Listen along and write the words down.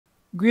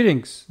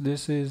Greetings,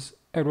 this is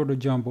Eduardo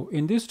Jumbo.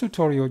 In this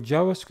tutorial,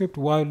 JavaScript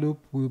while loop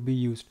will be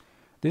used.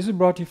 This is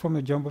brought to you from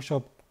the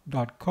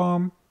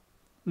jumboshop.com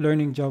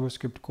Learning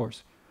JavaScript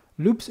course.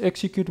 Loops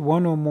execute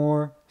one or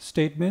more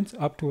statements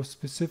up to a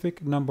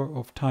specific number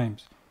of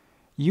times.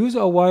 Use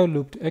a while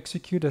loop to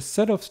execute a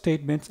set of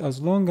statements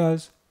as long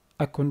as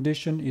a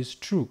condition is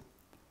true.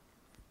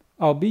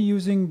 I'll be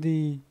using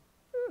the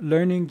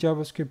Learning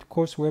JavaScript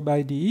course web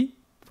IDE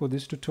for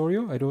this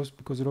tutorial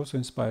because it also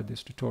inspired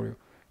this tutorial.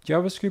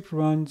 JavaScript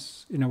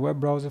runs in a web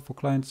browser for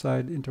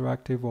client-side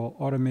interactive or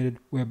automated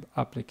web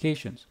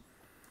applications.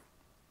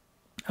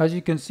 As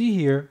you can see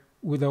here,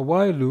 with a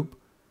while loop,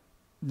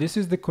 this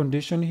is the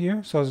condition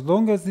here. So as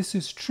long as this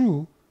is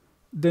true,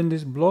 then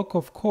this block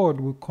of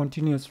code will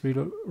continuously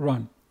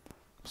run.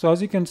 So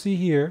as you can see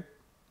here,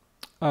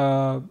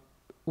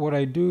 what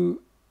I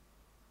do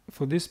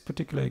for this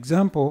particular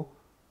example,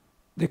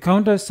 the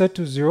counter is set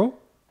to 0.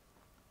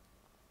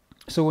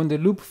 So when the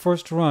loop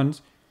first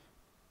runs,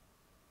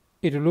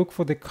 it will look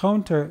for the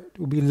counter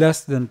to be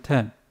less than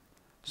 10.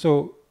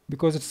 So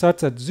because it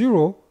starts at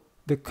 0,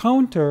 the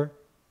counter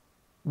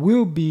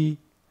will be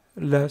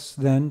less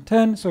than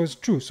 10, so it's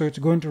true. So it's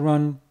going to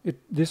run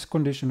it. This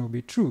condition will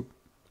be true.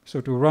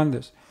 So to run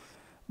this,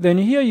 then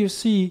here you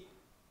see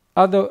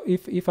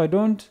if I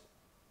don't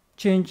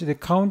change the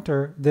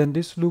counter, then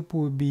this loop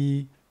will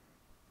be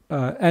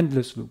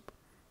endless loop.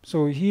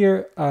 So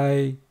here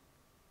I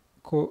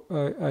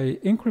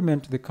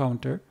increment the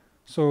counter.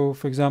 So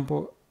for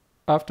example,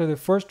 after the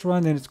first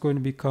run, then it's going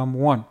to become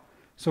 1.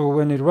 So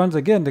when it runs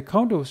again, the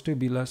counter will still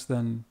be less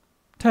than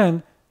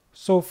 10,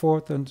 so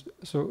forth, and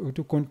so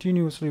to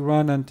continuously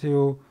run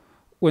until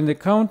when the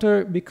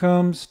counter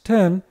becomes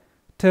 10,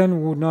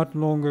 10 will not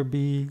longer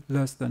be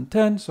less than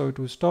 10, so it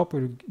will stop,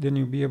 then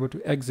you'll be able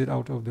to exit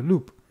out of the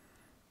loop.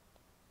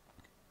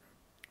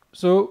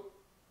 So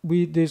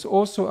there's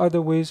also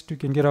other ways you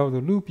can get out of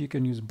the loop. You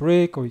can use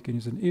break, or you can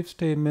use an if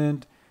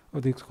statement,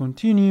 or there's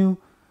continue,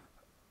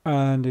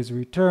 and there's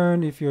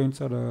return if you're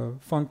inside a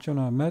function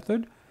or a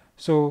method.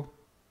 So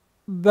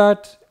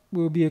that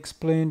will be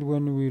explained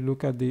when we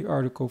look at the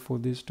article for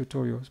these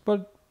tutorials.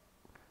 But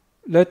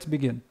let's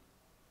begin.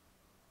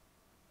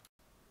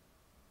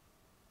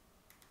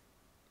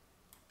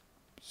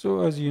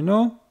 So as you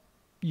know,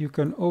 you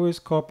can always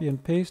copy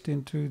and paste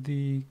into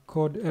the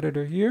code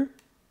editor here.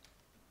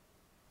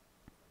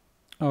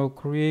 I'll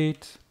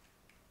create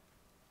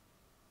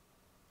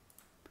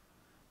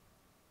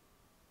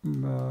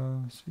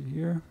see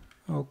here.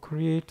 I'll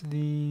create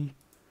the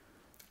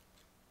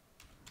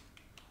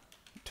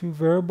two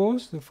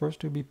variables. The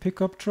first will be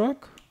pickup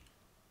truck.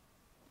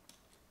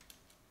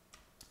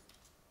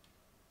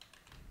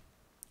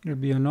 It'll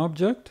be an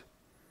object.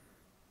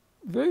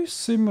 Very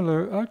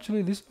similar.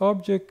 Actually, this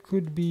object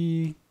could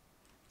be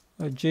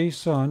a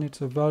JSON. It's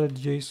a valid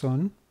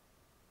JSON.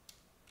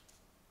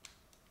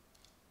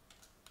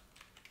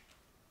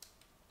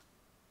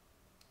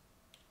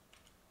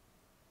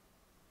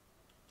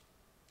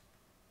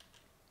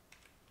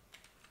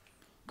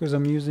 Because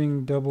I'm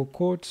using double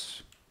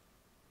quotes.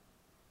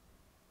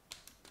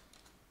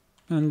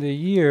 And the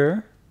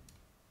year,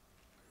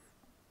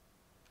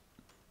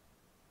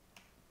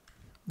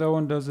 that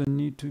one doesn't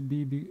need to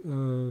be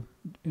in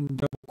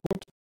double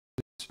quotes,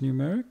 it's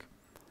numeric.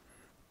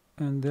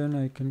 And then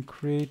I can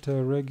create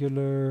a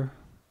regular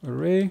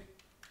array.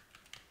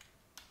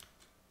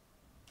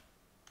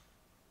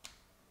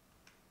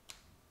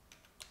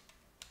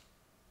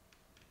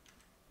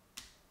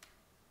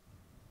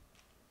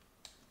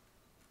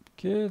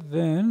 Okay,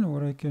 then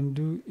what I can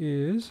do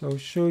is I'll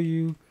show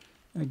you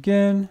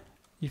again.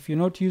 If you're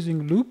not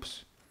using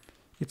loops,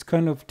 it's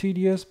kind of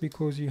tedious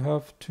because you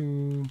have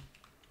to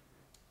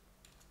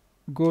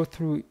go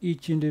through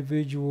each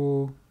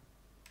individual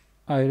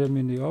item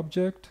in the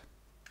object.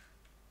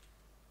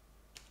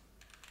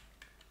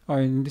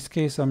 In this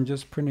case, I'm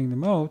just printing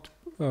them out,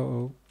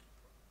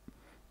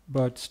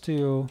 but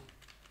still,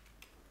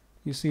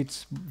 you see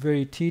it's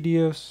very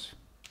tedious.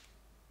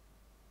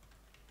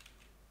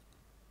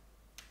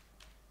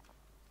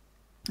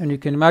 And you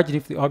can imagine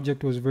if the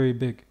object was very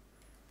big.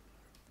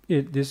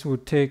 This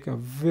would take a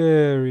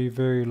very,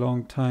 very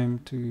long time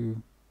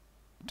to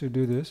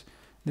do this.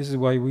 This is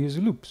why we use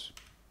loops.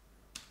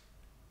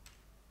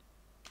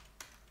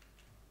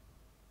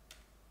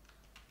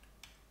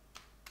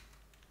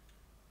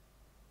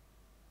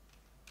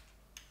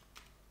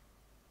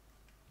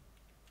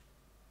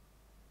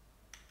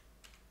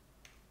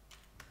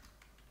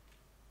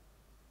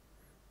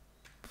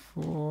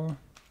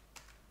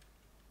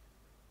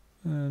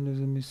 And there's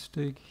a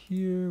mistake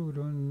here. We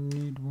don't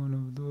need one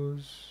of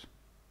those.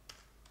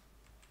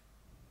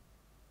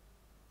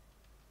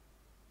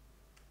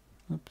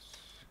 Oops.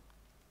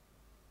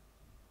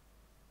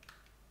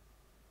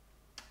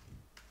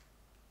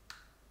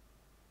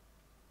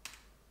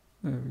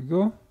 There we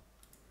go.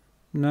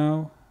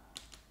 Now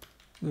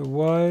the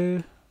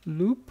while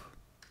loop.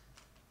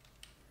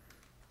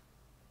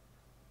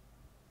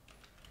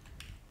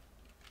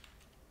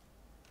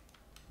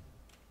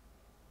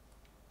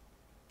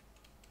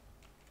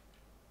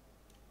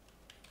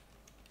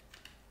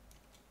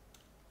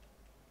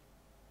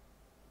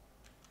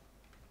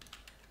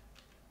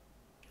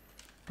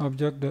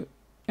 object the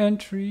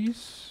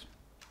entries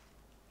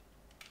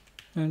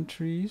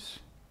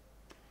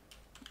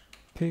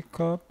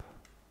pickup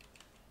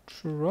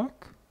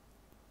truck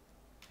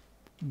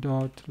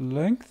dot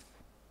length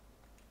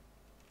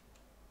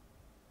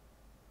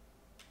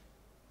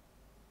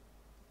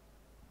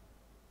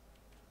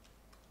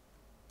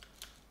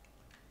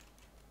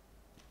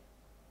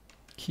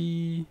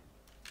key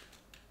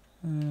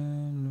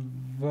and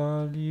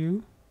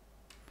value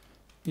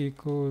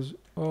equals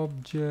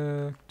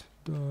object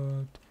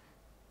dot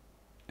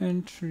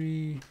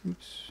entries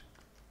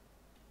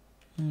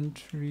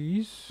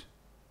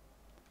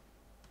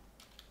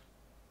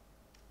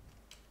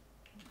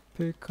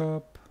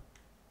pickup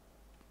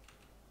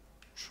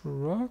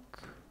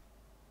truck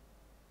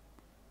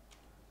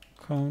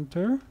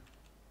counter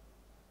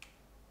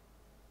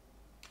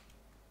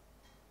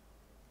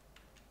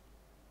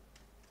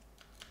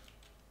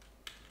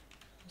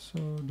so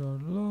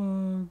dot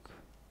log.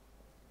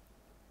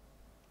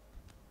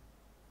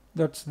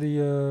 That's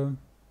the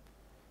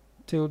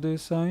tilde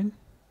sign,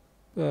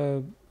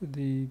 or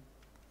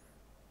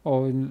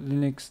in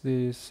Linux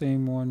the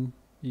same one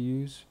you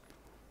use.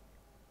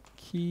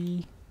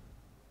 Key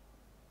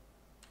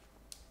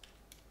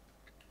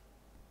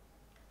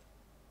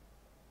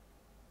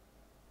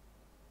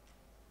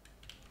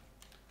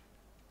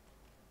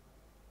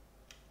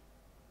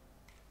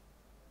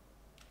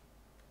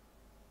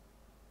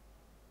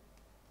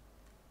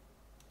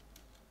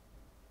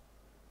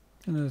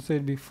and as I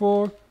said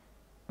before,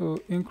 we'll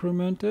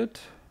increment it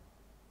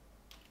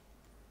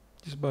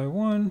just by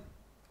 1,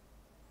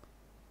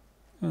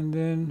 and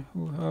then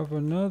we'll have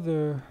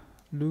another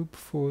loop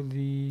for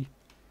the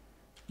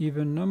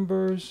even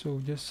numbers.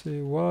 So just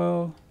say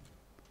while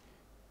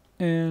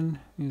n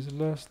is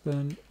less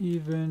than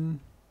even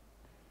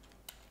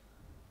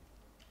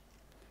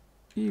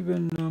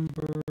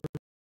number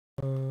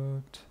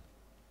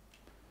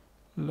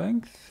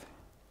length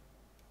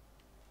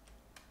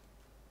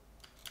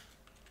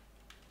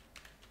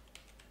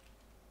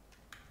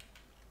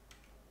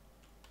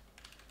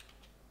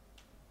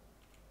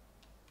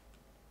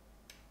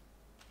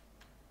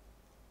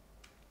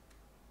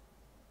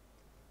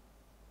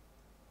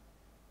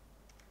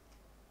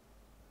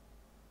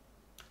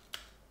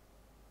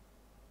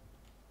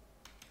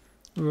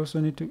we also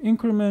need to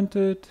increment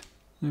it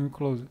and we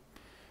close it.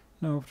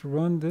 Now to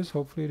run this,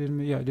 hopefully it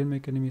didn't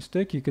make any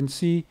mistake. You can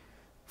see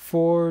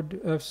Ford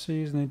F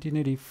Series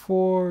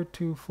 1984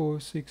 2 4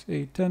 6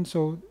 8 10.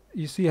 So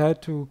you see I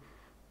had to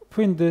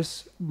print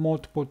this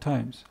multiple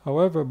times.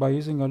 However, by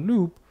using a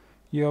loop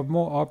you have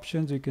more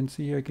options. You can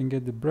see here I can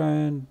get the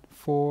brand,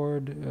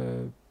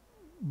 Ford,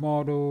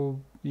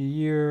 model, the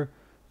year,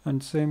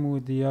 and same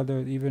with the other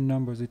even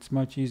numbers. It's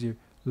much easier,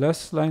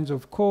 less lines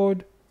of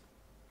code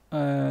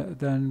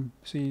than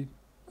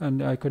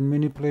and I can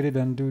manipulate it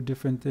and do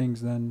different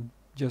things than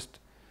just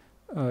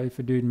if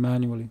you do it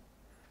manually.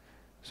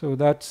 So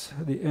that's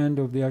the end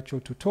of the actual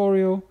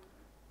tutorial.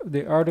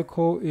 The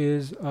article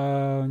is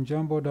on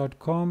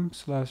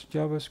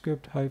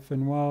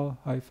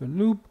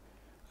jumbo.com/javascript-while-loop.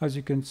 As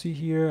you can see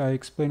here, I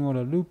explain what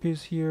a loop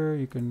is here.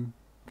 You can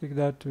click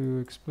that to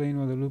explain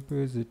what a loop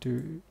is, the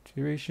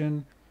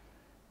iteration.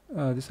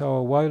 This is how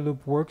a while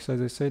loop works.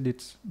 As I said,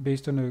 it's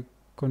based on a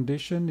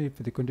condition. If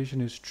the condition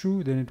is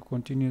true, then it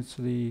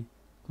continuously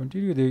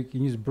continue. They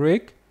can use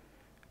break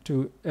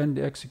to end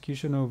the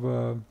execution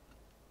of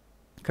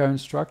current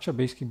structure,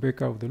 basically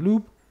break out of the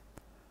loop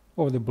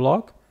or the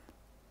block.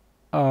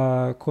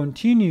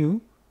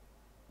 Continue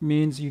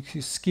means you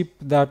skip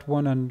that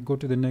one and go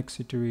to the next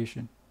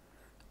iteration.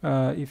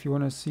 If you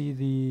want to see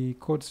the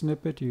code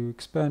snippet, you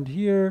expand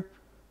here.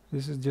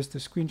 This is just the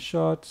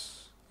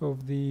screenshots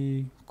of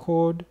the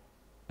code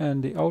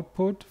and the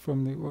output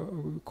from the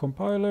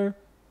compiler.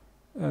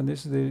 And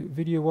this is the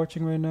video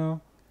watching right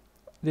now.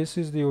 This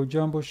is the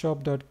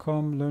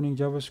ojamboshop.com Learning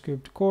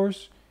JavaScript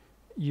course.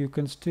 You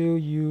can still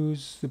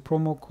use the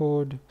promo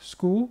code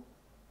SCHOOL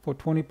for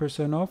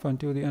 20% off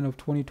until the end of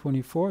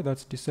 2024.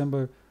 That's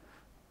December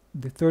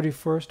the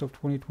 31st of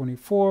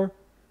 2024.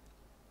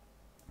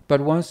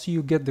 But once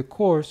you get the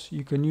course,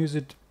 you can use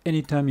it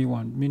anytime you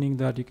want, meaning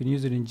that you can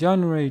use it in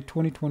January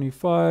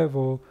 2025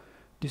 or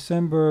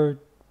December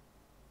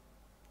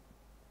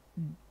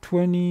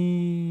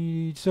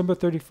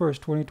 31st,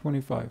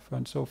 2025,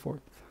 and so forth.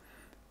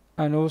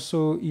 And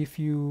also, if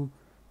you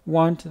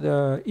want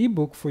the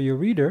ebook for your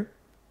reader,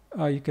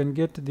 you can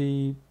get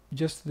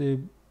just the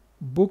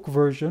book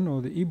version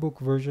or the ebook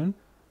version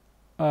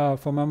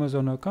from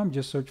Amazon.com.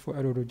 Just search for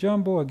Edward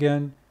Ojambo.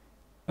 Again,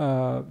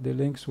 the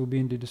links will be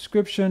in the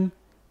description.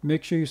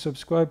 Make sure you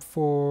subscribe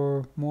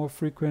for more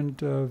frequent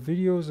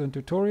videos and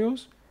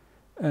tutorials.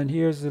 And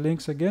here's the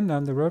links again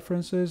and the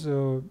references.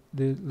 The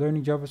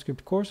Learning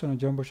JavaScript course on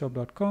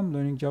ojamboshop.com,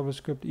 Learning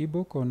JavaScript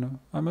ebook on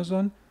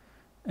Amazon.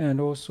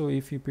 And also,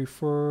 if you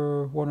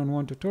prefer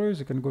one-on-one tutorials,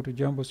 you can go to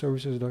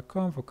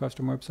jamboservices.com for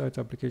custom websites,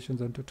 applications,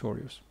 and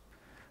tutorials.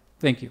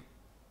 Thank you.